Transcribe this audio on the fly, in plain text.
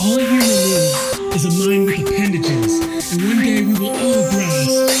is a mind with appendages, and one day we will all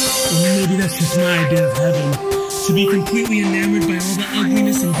grasp, or maybe that's just my idea of heaven, to be completely enamored by all the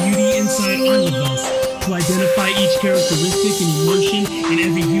ugliness and beauty inside all of us, to identify each characteristic and emotion in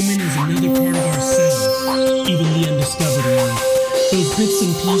every human as another part of ourselves, even the undiscovered one. Those bits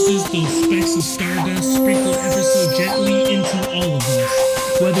and pieces, those specks of stardust sprinkled ever so gently into all of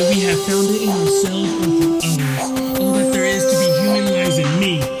us, whether we have found it in ourselves or through others. All that there is to be human lies in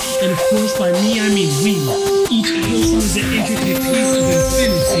me, and of course by me I mean we. Each person is an intricate piece of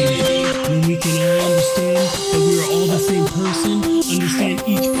infinity. When we can all understand that we are all the same person, understand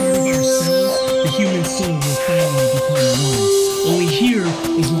each part of ourselves, the human soul will finally become one. Only here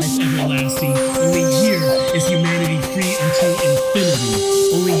is life everlasting. Only here is humanity free until infinity.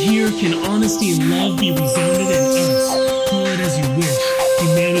 Only here can honesty and love be resounded in us. Call it as you wish.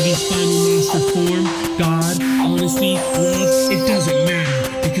 Humanity's final master form, God, honesty, love, it doesn't matter.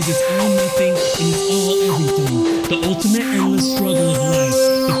 Because it's all nothing and it's all everything. The ultimate endless struggle of life.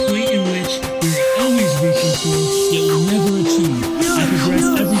 The point in which we are always reaching for, yet will never achieve. I progress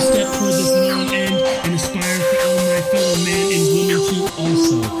every step toward this known end and aspire for all my fellow man and woman to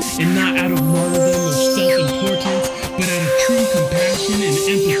also. And not out of martyrdom or self-importance, but out of true compassion and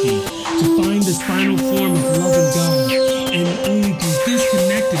empathy. To find this final form of love and God. And only through this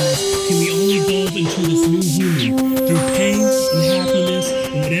connectedness can we all evolve into this new human. Through pain and happiness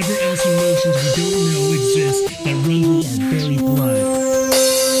and whatever else emotions we don't know exist that run through our very blood.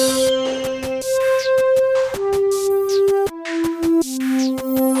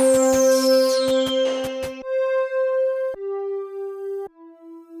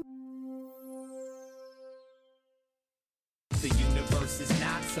 The universe is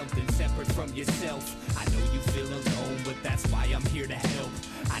not something separate from yourself. I know you feel alone, but that's why I'm here to help.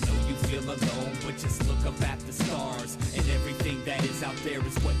 I know you feel alone, but just look up at the stars, and everything that is out there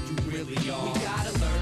is what you really are.